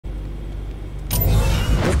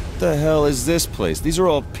the hell is this place? These are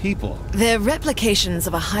all people. They're replications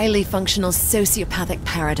of a highly functional sociopathic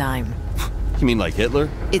paradigm. You mean like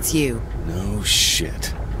Hitler? It's you. No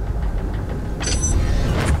shit.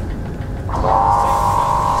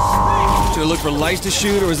 Should I look for lights to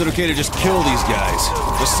shoot, or is it okay to just kill these guys?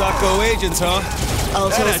 The Sacco agents, huh?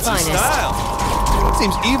 Ultra's Some finest. style. It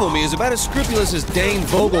seems Evil Me is about as scrupulous as Dane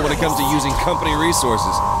Vogel when it comes to using company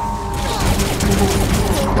resources.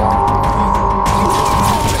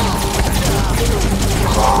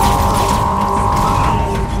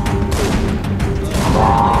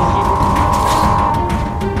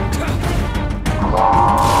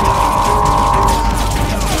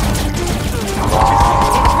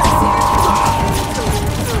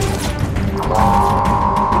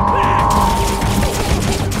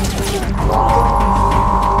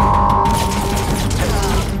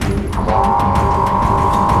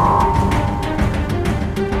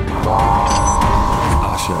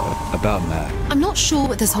 About Matt. I'm not sure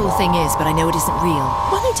what this whole thing is, but I know it isn't real.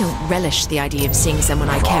 While I don't relish the idea of seeing someone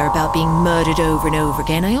I care about being murdered over and over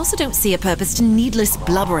again, I also don't see a purpose to needless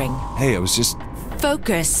blubbering. Hey, I was just...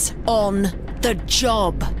 Focus on the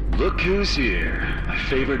job. Look who's here. My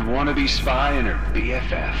favorite wannabe spy and her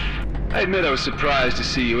BFF. I admit I was surprised to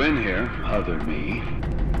see you in here, other me.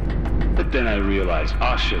 But then I realized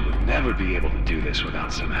Asha would never be able to do this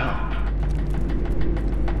without some help.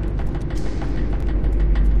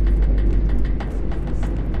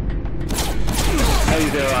 Hey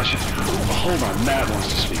there, Asha. Hold on, Matt wants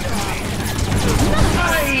to speak with me.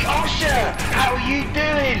 Hey, Asha! How you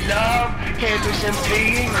doing, love? Care for some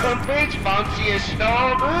tea and crumpets? Fancy a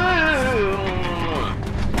snob?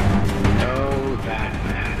 Oh, that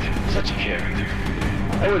Matt. Such a character.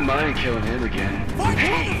 I wouldn't mind killing him again.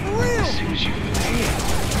 Hey, As soon as you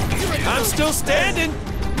feel I'm still standing!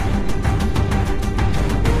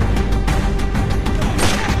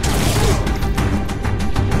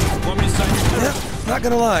 Not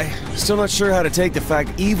gonna lie, still not sure how to take the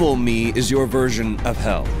fact Evil Me is your version of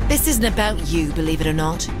hell. This isn't about you, believe it or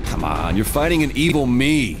not. Come on, you're fighting an Evil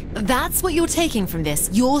Me. That's what you're taking from this,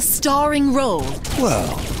 your starring role.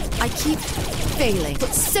 Well, I keep failing,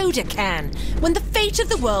 but soda can. When the fate of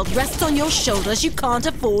the world rests on your shoulders, you can't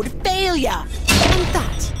afford failure. And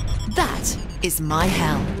that is my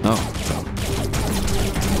hell. oh.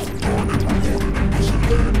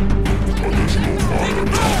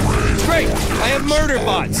 Great! I have murder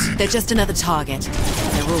bots! They're just another target.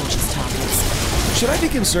 They're all just targets. Should I be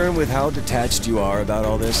concerned with how detached you are about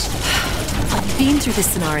all this? I've been through this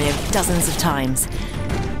scenario dozens of times.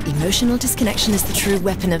 Emotional disconnection is the true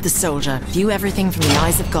weapon of the soldier. View everything from the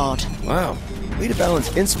eyes of God. Wow. Way to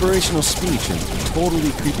balance inspirational speech and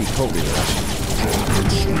totally creepy cult leadership.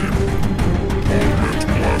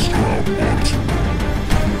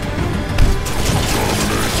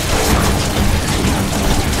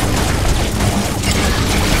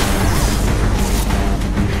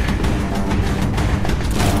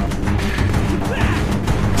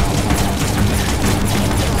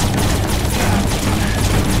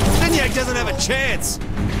 Doesn't have a chance.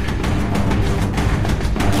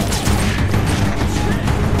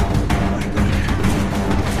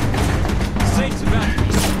 Saints about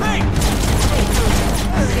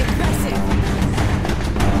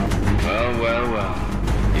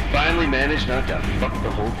Well. You finally managed not to fuck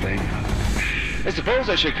the whole thing up. I suppose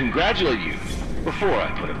I should congratulate you before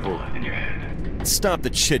I put a bullet in your head. Stop the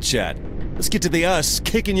chit-chat. Let's get to the us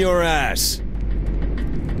kicking your ass.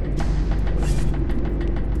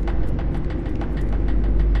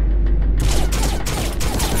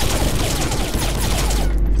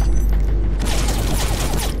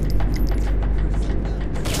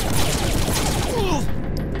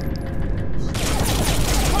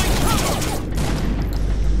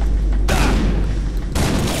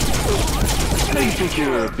 I think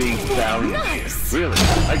you're being valiant here. Really,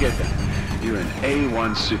 I get that. You're an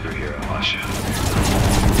A1 superhero, Asha.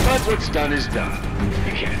 But what's done is done.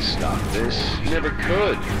 You can't stop this. You never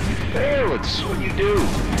could. You fail, it's what you do.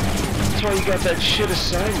 That's why you got that shit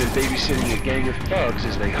assignment babysitting a gang of thugs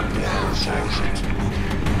as they hunt down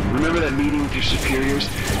Saxon. Remember that meeting with your superiors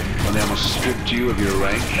when they almost stripped you of your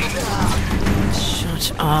rank?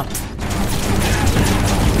 Shut up.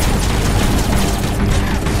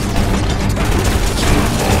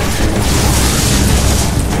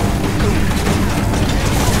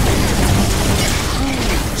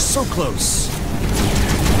 So close.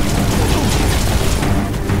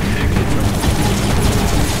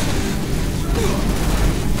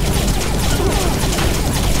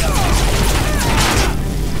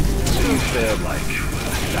 You failed like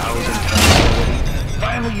 1,000 times already.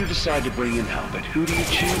 Finally you decide to bring in help, and who do you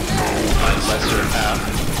choose? My lesser half.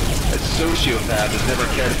 A sociopath has never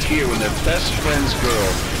kept here when their best friend's girl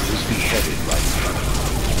was beheaded right in front of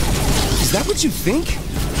them. Is that what you think?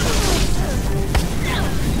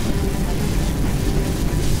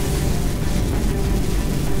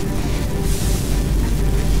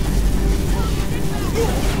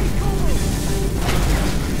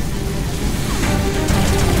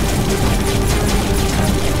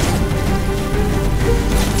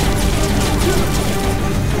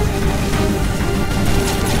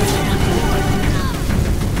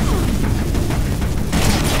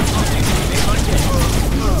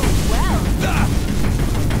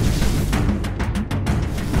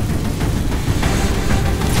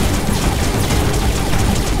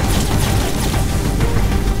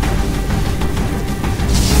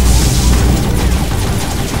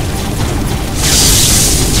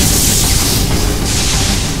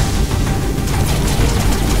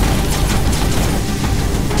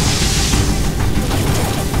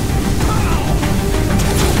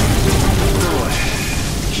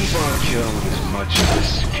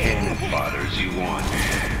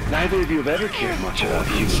 Neither of you have ever cared much about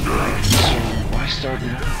human life, so why start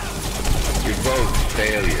now? You're both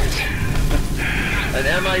failures. An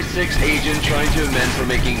MI6 agent trying to amend for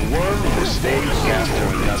making one mistake after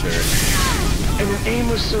another. And an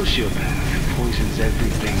aimless sociopath who poisons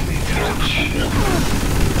everything they touch.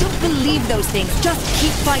 Don't believe those things. Just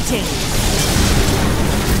keep fighting.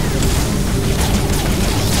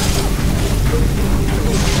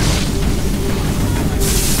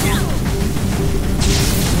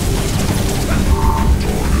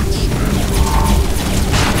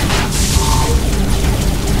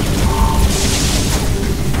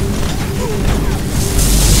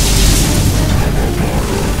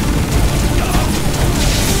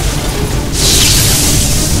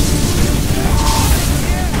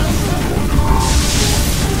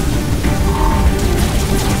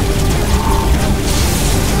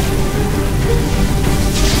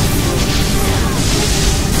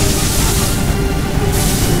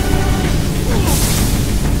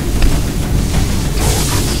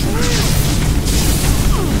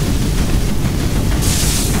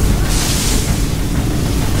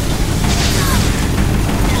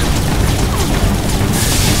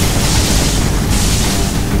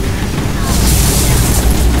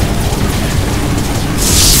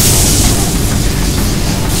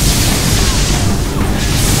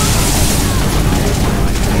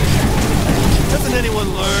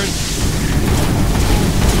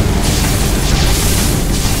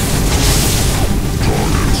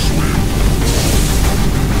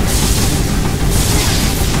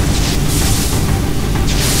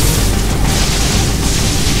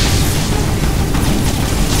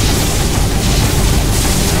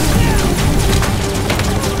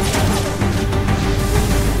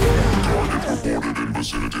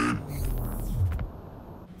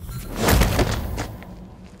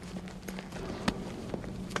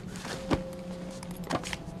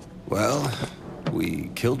 Well, we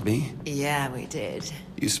killed me. Yeah, we did.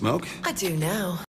 You smoke? I do now.